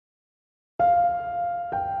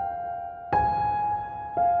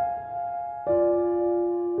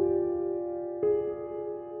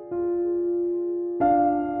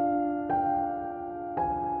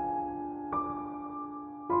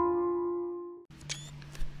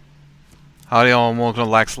Howdy all and welcome to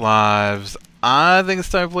Lax Lives. I think it's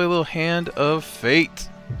time to play a little Hand of Fate.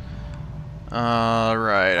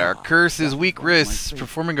 Alright, our curse is weak wrists.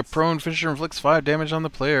 Performing a prone finisher inflicts 5 damage on the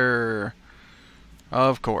player.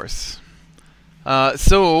 Of course.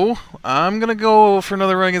 So, I'm gonna go for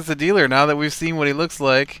another run against the dealer now that we've seen what he looks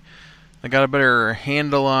like. I got a better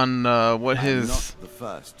handle on what his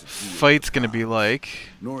fight's gonna be like.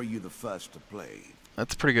 Nor are you the first to play.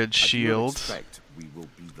 That's a pretty good shield. I expect we will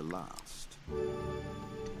be the last.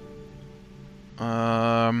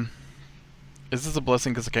 Is this a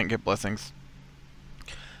blessing? Because I can't get blessings.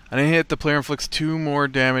 And I hit the player inflicts 2 more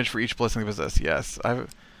damage for each blessing they possess. Yes, I've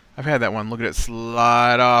had that one. Look at it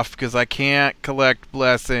slide off because I can't collect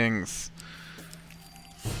blessings.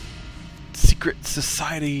 Secret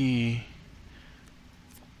Society.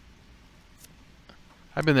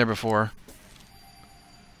 I've been there before.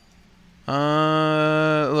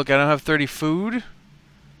 Look, I don't have 30 food.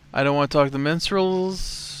 I don't want to talk to the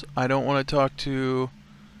minstrels. I don't want to talk to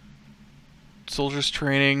soldiers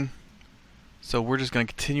training. So we're just going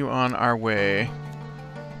to continue on our way.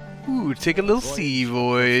 Ooh, take a little sea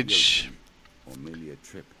voyage. Or merely a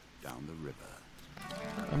trip down the river.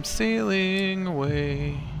 I'm sailing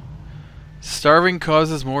away. Starving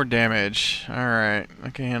causes more damage. Alright, I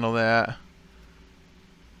can handle that.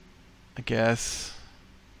 I guess.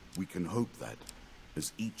 We can hope that,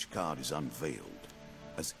 as each card is unveiled,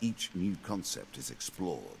 as each new concept is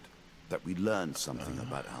explored, that we learn something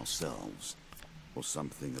about ourselves, or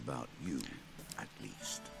something about you, at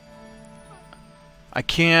least. I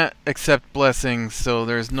can't accept blessings, so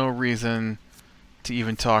there's no reason to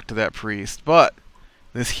even talk to that priest. But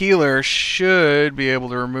this healer should be able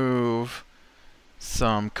to remove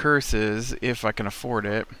some curses if I can afford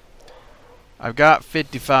it. I've got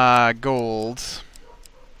 55 gold.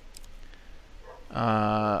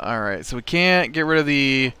 Alright, so we can't get rid of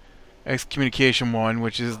the excommunication one,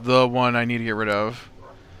 which is the one I need to get rid of.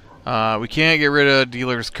 We can't get rid of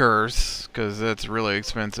Dealer's Curse, because that's really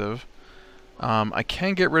expensive. I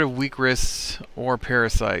can get rid of weak wrists or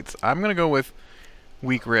parasites. I'm going to go with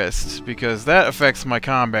weak wrists, because that affects my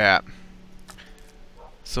combat.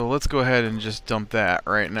 So let's go ahead and just dump that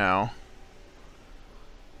right now.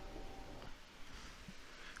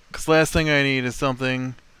 Because last thing I need is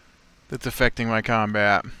something that's affecting my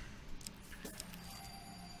combat.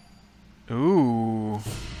 Ooh.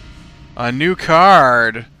 A new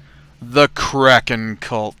card. The Kraken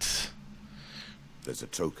Cult. There's a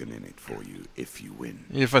token in it for you if you win.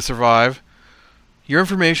 If I survive. Your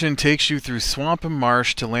information takes you through swamp and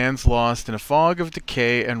marsh to lands lost in a fog of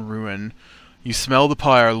decay and ruin. You smell the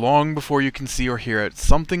pyre long before you can see or hear it.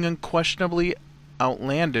 Something unquestionably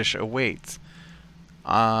outlandish awaits.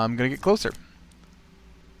 I'm gonna get closer.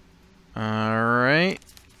 Alright.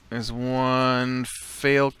 There's one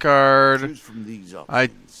fail card. Choose from these options. I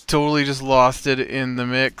totally just lost it in the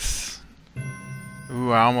mix.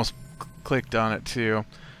 Ooh, I almost clicked on it too.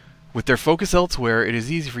 With their focus elsewhere, it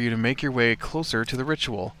is easy for you to make your way closer to the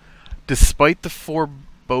ritual. Despite the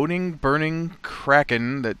foreboding, burning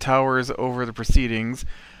kraken that towers over the proceedings,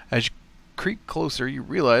 as you creep closer, you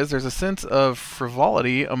realize there's a sense of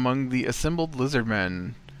frivolity among the assembled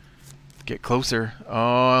lizardmen. Get closer.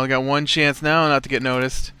 Oh, I only got one chance now not to get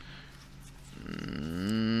noticed.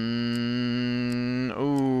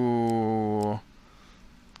 Ooh.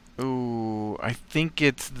 Ooh. I think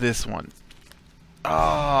it's this one.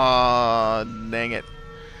 Ah, dang it.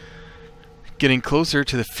 Getting closer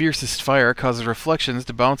to the fiercest fire causes reflections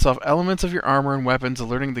to bounce off elements of your armor and weapons,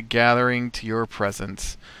 alerting the gathering to your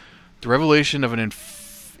presence. The revelation of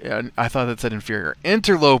I thought that said inferior.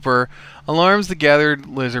 Interloper alarms the gathered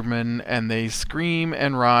lizardmen, and they scream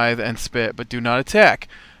and writhe and spit, but do not attack.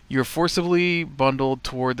 You are forcibly bundled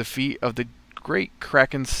toward the feet of the great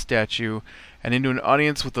Kraken statue, and into an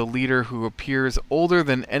audience with a leader who appears older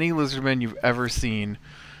than any lizardman you've ever seen.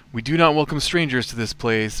 We do not welcome strangers to this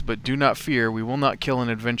place, but do not fear, we will not kill an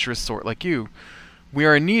adventurous sort like you. We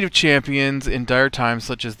are in need of champions in dire times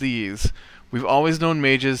such as these. We've always known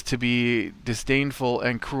mages to be disdainful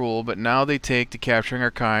and cruel, but now they take to capturing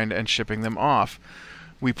our kind and shipping them off.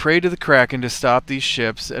 We pray to the Kraken to stop these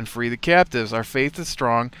ships and free the captives. Our faith is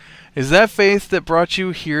strong. Is that faith that brought you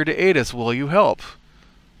here to aid us? Will you help?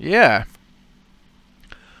 Yeah.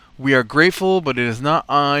 We are grateful, but it is not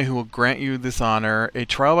I who will grant you this honor. A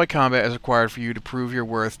trial by combat is required for you to prove your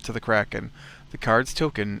worth to the Kraken. The card's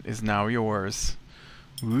token is now yours.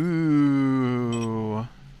 Ooh.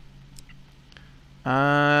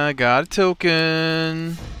 I got a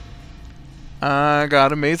token. I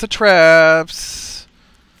got a maze of traps.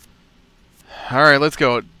 Alright, let's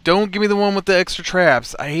go. Don't give me the one with the extra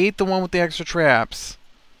traps. I hate the one with the extra traps.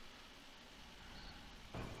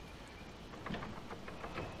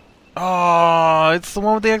 Oh, it's the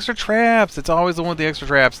one with the extra traps. It's always the one with the extra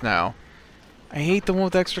traps now. I hate the one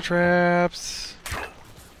with extra traps.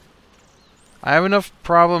 I have enough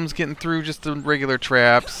problems getting through just the regular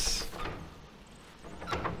traps.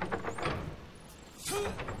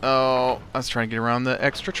 Oh, I was trying to get around the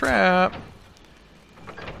extra trap.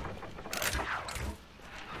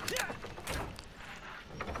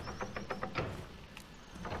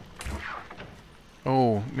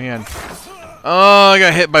 Oh, man. Oh, I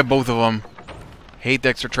got hit by both of them. Hate the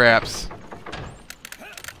extra traps.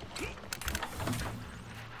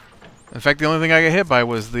 In fact, the only thing I got hit by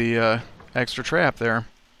was the extra trap there.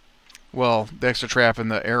 Well, the extra trap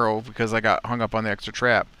and the arrow, because I got hung up on the extra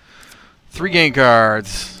trap. 3 game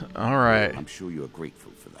cards. Alright. I'm sure you are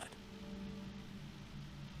grateful for that.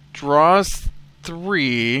 Draws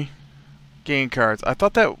 3 game cards. I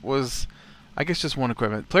thought that was, I guess, just 1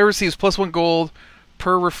 equipment. Player receives +1 gold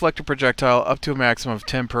per reflector projectile, up to a maximum of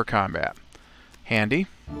 10 per combat. Handy.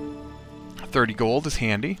 30 gold is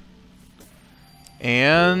handy.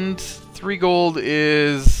 And 3 gold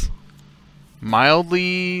is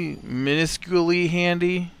mildly, minusculely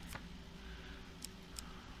handy.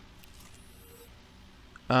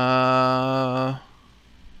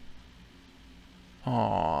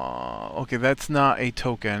 Okay, that's not a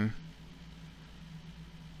token.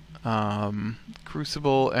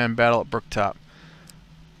 Crucible and Battle at Brooktop.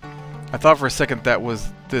 I thought for a second that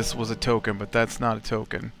this was a token, but that's not a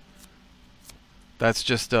token. That's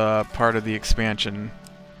just part of the expansion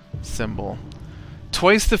symbol.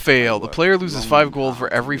 Twice to fail. The player loses 5 gold for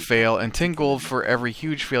every fail and 10 gold for every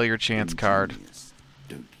huge failure chance card.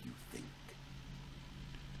 Don't you think?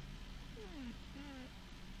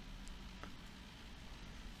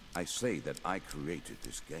 I say that I created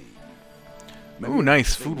this game. Ooh,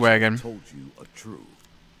 nice food wagon. I told you are true,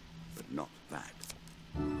 but not that.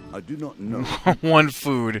 I do not know. 1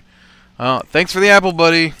 food. Thanks for the apple,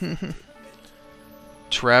 buddy.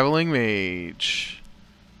 Traveling mage.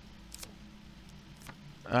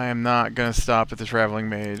 I am not gonna stop at the traveling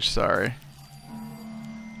mage. Sorry.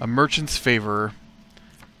 A merchant's favor.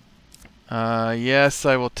 Yes,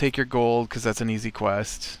 I will take your gold because that's an easy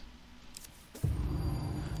quest.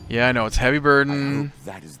 Yeah, I know it's heavy burden. I hope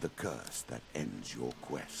that is the curse that ends your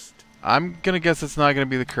quest. I'm gonna guess it's not gonna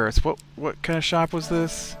be the curse. What kind of shop was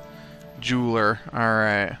this? Jeweler. All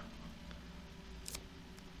right.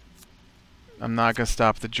 I'm not gonna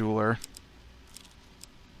stop the jeweler.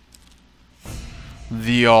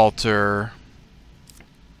 The altar.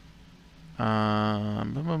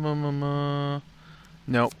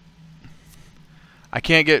 Nope. I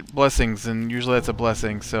can't get blessings, and usually that's a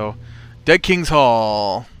blessing. So, Dead King's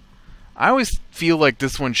Hall. I always feel like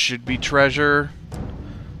this one should be treasure.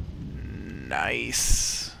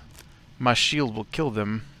 Nice. My shield will kill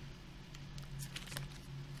them.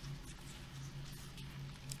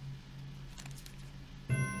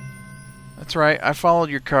 That's right, I followed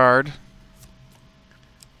your card.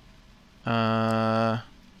 I'm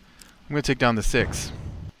gonna take down the 6.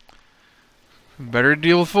 Better to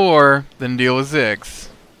deal with 4 than deal with 6.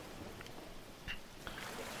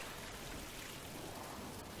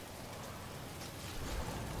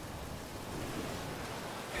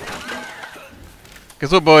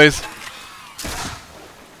 Guess what, boys?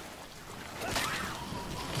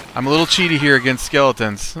 I'm a little cheaty here against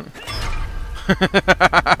skeletons.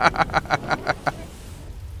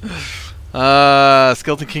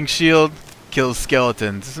 Skeleton King Shield kills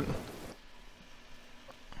skeletons.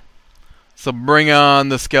 So bring on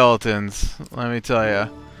the skeletons. Let me tell ya.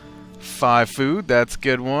 5 food, that's a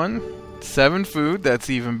good one. 7 food, that's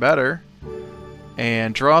even better.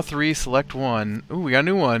 And draw 3, select 1. Ooh, we got a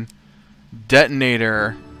new one.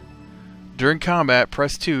 Detonator. During combat,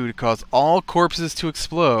 press 2 to cause all corpses to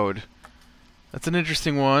explode. That's an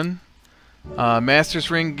interesting one. Master's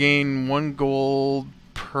Ring, gain 1 gold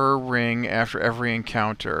per ring after every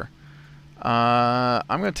encounter. I'm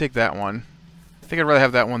going to take that one. I think I'd rather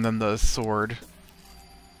have that one than the sword.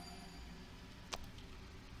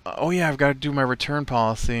 Oh yeah, I've got to do my return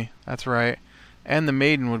policy. That's right. And the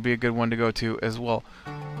maiden would be a good one to go to as well.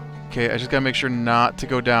 Okay, I just got to make sure not to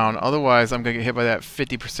go down. Otherwise, I'm going to get hit by that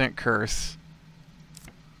 50% curse.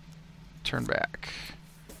 Turn back.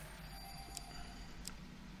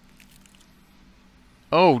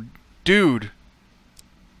 Oh, dude.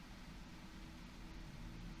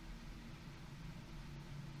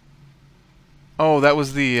 Oh, that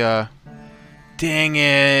was the, dang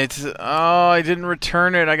it. Oh, I didn't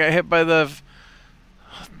return it. I got hit by the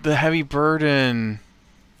heavy burden.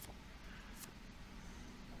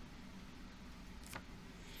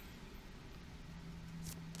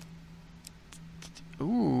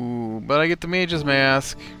 Ooh, but I get the mage's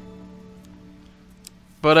mask.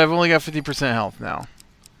 But I've only got 50% health now.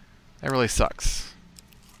 That really sucks.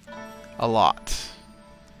 A lot.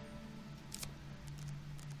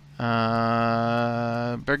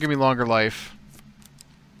 Better give me longer life.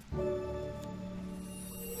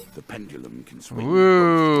 The pendulum can swing.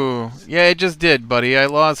 Woo! Yeah, it just did, buddy. I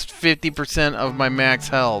lost 50% of my max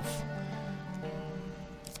health.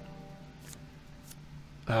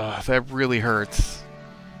 Ugh, that really hurts.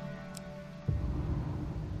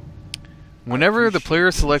 Whenever the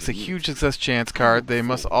player selects a huge success chance card, they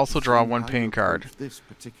must also draw one pain card.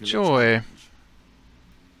 Joy.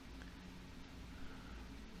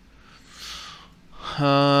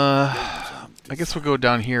 I guess we'll go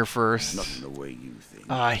down here first.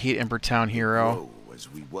 I hate Ember Town Hero.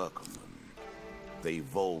 As we work on them, they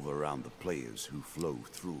evolve around the players who flow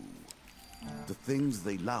through. The things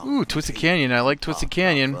they love. Ooh, Twisted Canyon. I like Twisted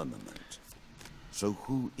Canyon. So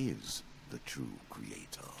who is the true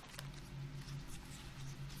creator?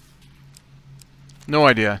 No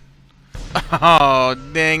idea. Oh,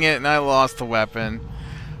 dang it, and I lost the weapon.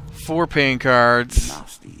 4 pain cards.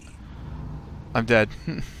 Nasty. I'm dead.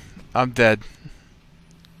 I'm dead.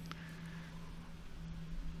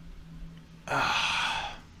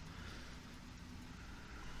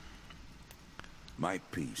 My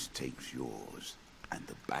piece takes yours, and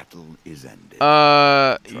the battle is ended.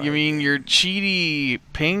 You mean your cheaty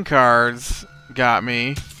pain cards got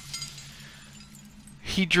me?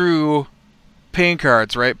 He drew pain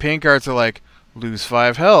cards, right? Pain cards are like, lose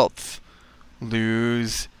 5 health,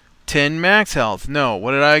 lose 10 max health. No,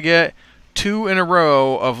 what did I get? 2 in a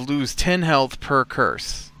row of lose 10 health per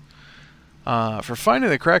curse. For finding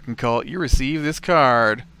the Kraken Cult, you receive this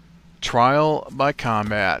card, Trial by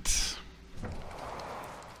Combat.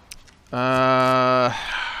 Alright.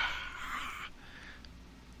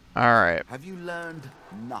 Have you learned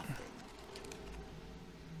nothing?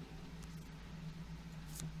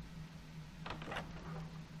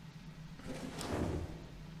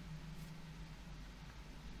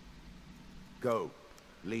 Go.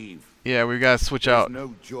 Leave. Yeah, we've got to switch out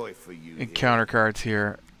no joy for you encounter cards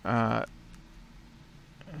here. There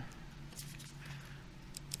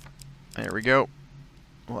we go.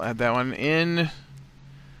 We'll add that one in.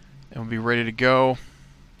 And we'll be ready to go.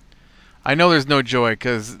 I know there's no joy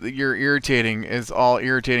because you're irritating as all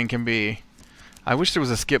irritating can be. I wish there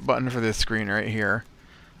was a skip button for this screen right here.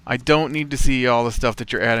 I don't need to see all the stuff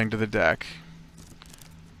that you're adding to the deck.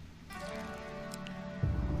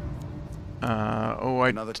 Oh,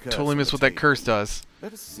 I totally missed what that curse does.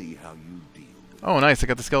 Let us see how you deal with Oh, nice. I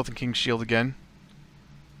got the Skeleton King's shield again.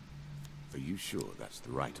 Are you sure that's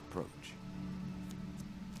the right approach?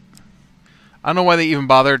 I don't know why they even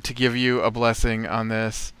bothered to give you a blessing on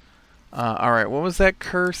this. Alright, what was that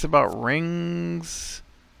curse about rings?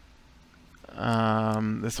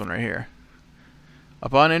 This one right here.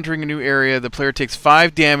 Upon entering a new area, the player takes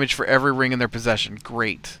 5 damage for every ring in their possession.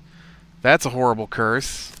 Great. That's a horrible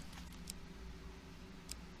curse.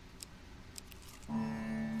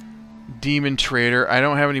 Demon Trader. I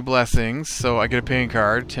don't have any blessings, so I get a pain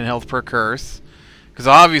card. 10 health per curse. Because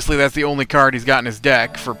obviously that's the only card he's got in his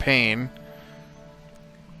deck for pain.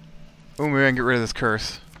 Oh, maybe I can get rid of this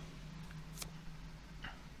curse.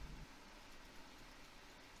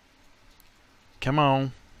 Come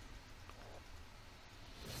on.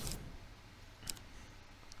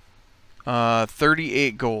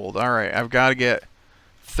 38 gold. Alright, I've got to get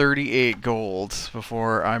 38 gold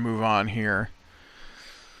before I move on here.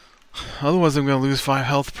 Otherwise I'm going to lose 5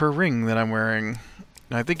 health per ring that I'm wearing.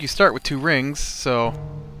 And I think you start with 2 rings, so...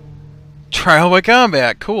 Trial by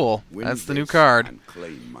Combat. Cool. That's the new card. And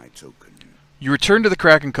claim my token. You return to the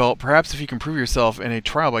Kraken Cult. Perhaps if you can prove yourself in a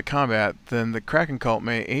Trial by Combat, then the Kraken Cult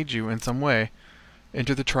may aid you in some way.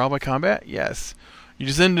 Enter the Trial by Combat? Yes. You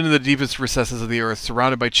descend into the deepest recesses of the earth,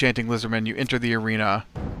 surrounded by chanting lizardmen. You enter the arena.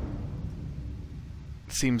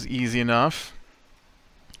 Seems easy enough.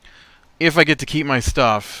 If I get to keep my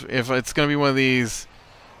stuff. If it's going to be one of these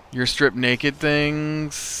you're stripped naked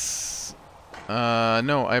things...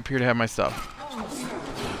 no, I appear to have my stuff.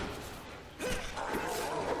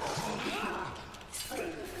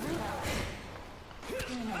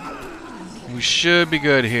 We should be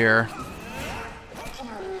good here.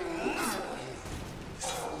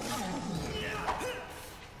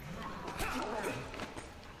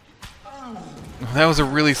 That was a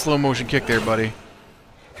really slow motion kick there, buddy.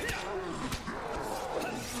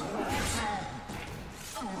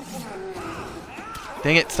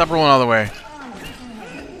 Dang it, stop rolling all the way.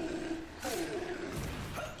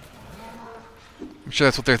 I'm sure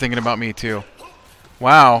that's what they're thinking about me too.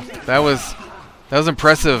 Wow, that was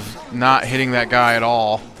impressive not hitting that guy at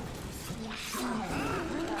all.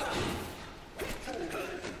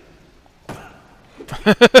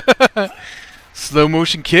 Slow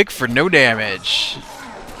motion kick for no damage.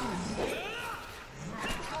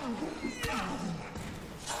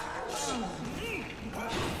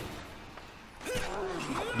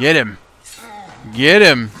 Get him. Get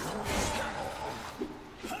him.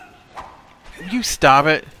 You stop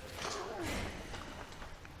it.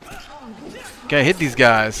 Gotta hit these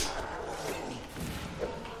guys.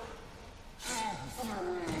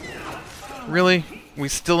 Really? We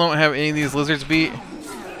still don't have any of these lizards beat?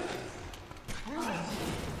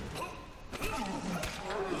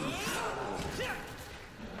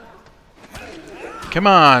 Come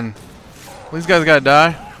on. These guys gotta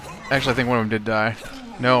die. Actually, I think one of them did die.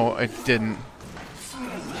 No, it didn't.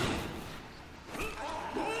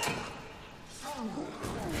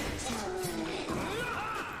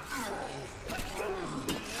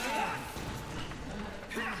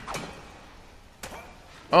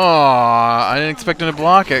 Oh, I didn't expect him to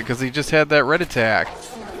block it because he just had that red attack.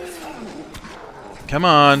 Come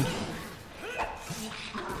on.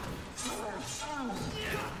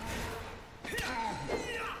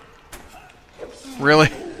 Really?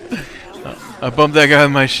 I bumped that guy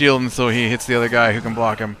with my shield and so he hits the other guy who can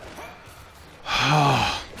block him.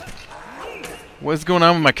 What's going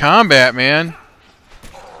on with my combat, man?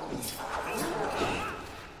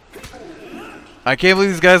 I can't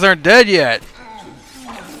believe these guys aren't dead yet.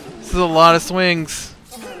 This is a lot of swings.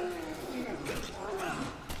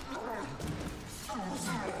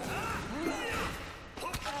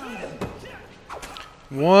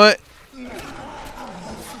 What?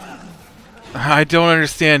 I don't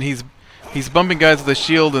understand. He's bumping guys with a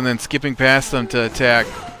shield and then skipping past them to attack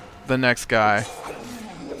the next guy.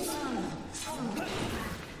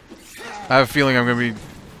 I have a feeling I'm going to be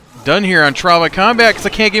done here on Trial by Combat because I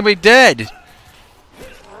can't get anybody dead.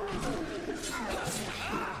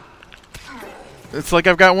 It's like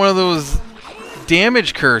I've got one of those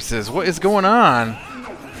damage curses. What is going on?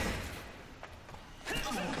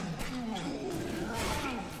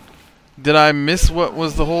 Did I miss what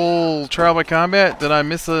was the whole Trial by Combat? Did I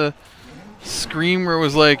miss a scream where it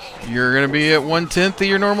was like, you're going to be at 1/10 of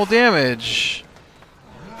your normal damage?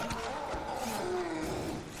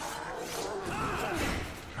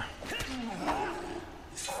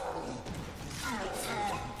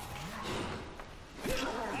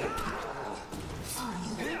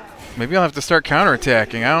 Maybe I'll have to start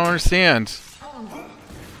counterattacking. I don't understand.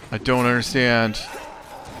 I don't understand.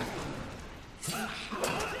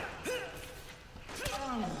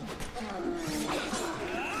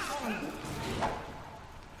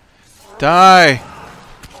 Die!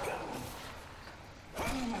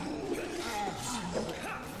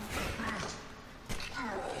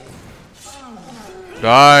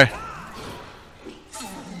 Die!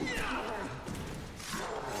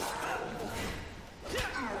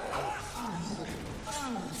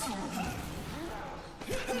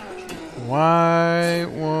 Why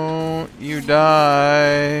won't you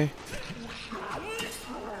die?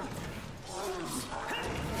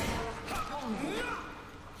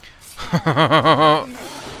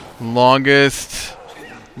 Longest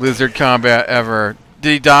lizard combat ever.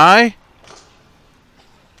 Did he die?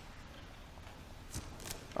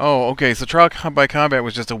 Oh, okay, so Trial by Combat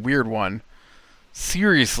was just a weird one.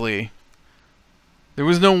 Seriously. There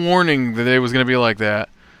was no warning that it was going to be like that.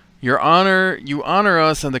 You honor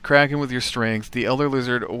us and the Kraken with your strength. The Elder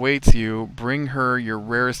Lizard awaits you. Bring her your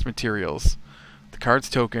rarest materials. The card's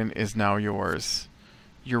token is now yours.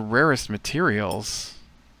 Your rarest materials?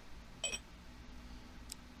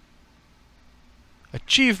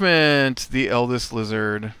 Achievement! The Eldest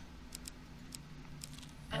Lizard.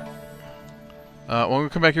 Well, I'm going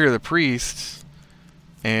to come back here to the Priest.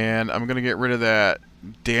 And I'm going to get rid of that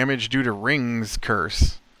damage due to rings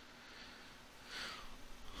curse.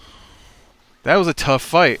 That was a tough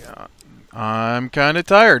fight. I'm kind of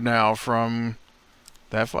tired now from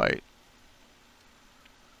that fight.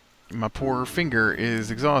 My poor finger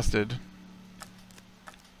is exhausted.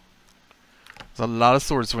 There's a lot of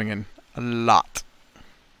sword swinging. A lot.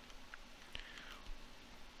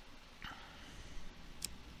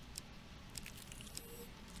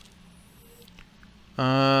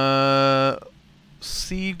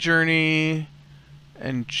 Sea Journey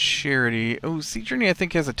and Charity. Oh, Sea Journey I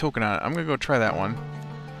think has a token on it. I'm going to go try that one.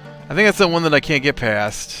 I think that's the one that I can't get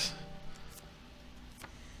past.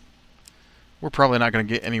 We're probably not going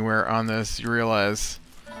to get anywhere on this, you realize.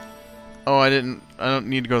 Oh, I don't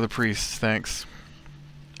need to go to the Priest, thanks.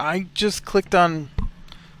 I just clicked on...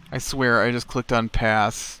 I swear, I just clicked on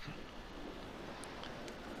Pass.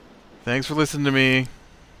 Thanks for listening to me.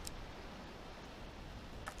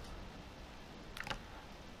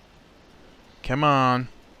 Come on.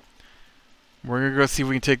 We're going to go see if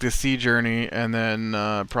we can take this sea journey and then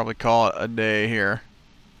probably call it a day here.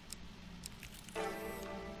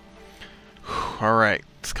 Alright,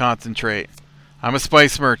 let's concentrate. I'm a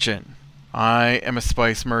spice merchant. I am a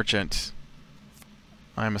spice merchant.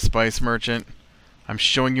 I'm a spice merchant. I'm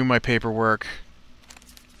showing you my paperwork.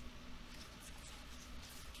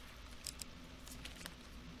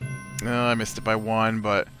 Oh, I missed it by 1,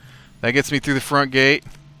 but that gets me through the front gate.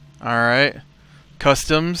 Alright.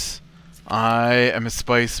 Customs. I am a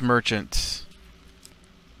spice merchant.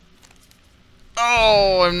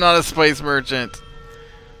 Oh, I'm not a spice merchant.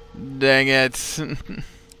 Dang it.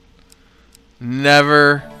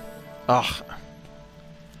 Never. Ugh.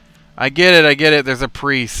 I get it. There's a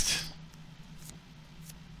priest.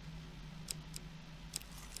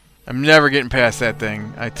 I'm never getting past that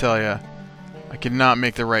thing, I tell ya. I cannot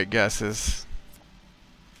make the right guesses.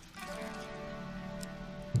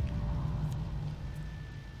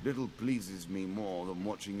 Little pleases me more than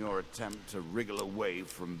watching your attempt to wriggle away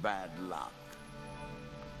from bad luck.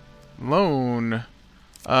 Loan.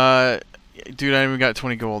 Dude, I even got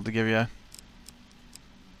 20 gold to give you.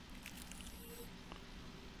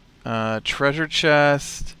 Treasure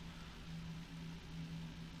chest.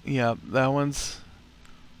 Yep, that one's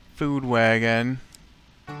food wagon.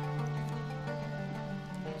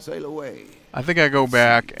 Sail away. I think I go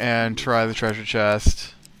back and try the treasure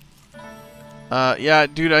chest. Yeah,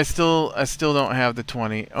 dude, I still don't have the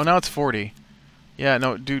 20. Oh, now it's 40. Yeah,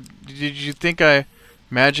 no, dude, did you think I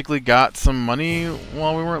magically got some money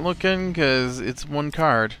while we weren't looking? 'Cause it's 1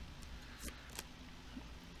 card.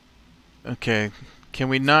 Okay, can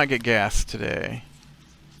we not get gas today?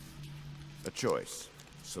 A choice.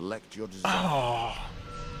 Select your desire. Oh,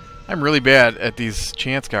 I'm really bad at these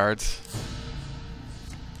chance cards.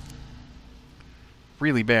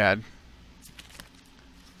 Really bad.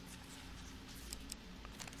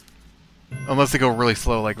 Unless they go really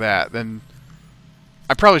slow like that, then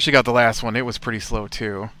I probably should have got the last one. It was pretty slow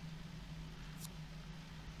too.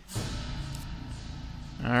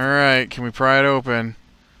 Alright, can we pry it open?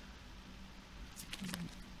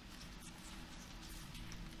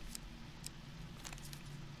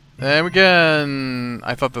 There we go.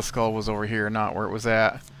 I thought the skull was over here, not where it was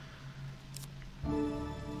at.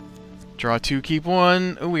 Draw 2, keep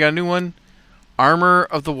 1. Oh, we got a new one. Armor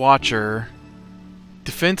of the Watcher.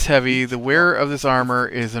 Defense heavy. The wearer of this armor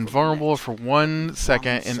is invulnerable for 1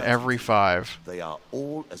 second in every 5. They are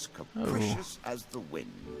all as capricious as the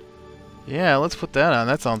wind. Yeah, let's put that on.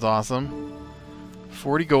 That sounds awesome.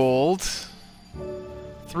 40 gold.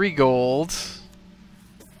 3 gold.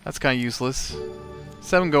 That's kind of useless.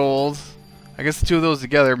 7 gold. I guess the 2 of those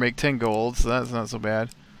together make 10 gold, so that's not so bad.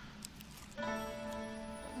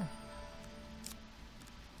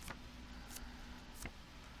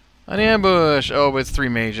 An ambush! Oh, but it's 3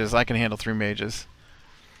 mages. I can handle 3 mages.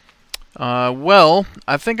 Well,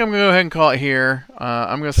 I think I'm going to go ahead and call it here.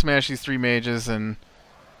 I'm going to smash these 3 mages and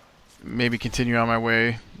maybe continue on my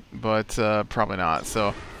way, but probably not.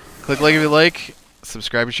 So, click like if you like,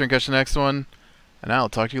 subscribe if you catch the next one, and I'll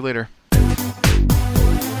talk to you later.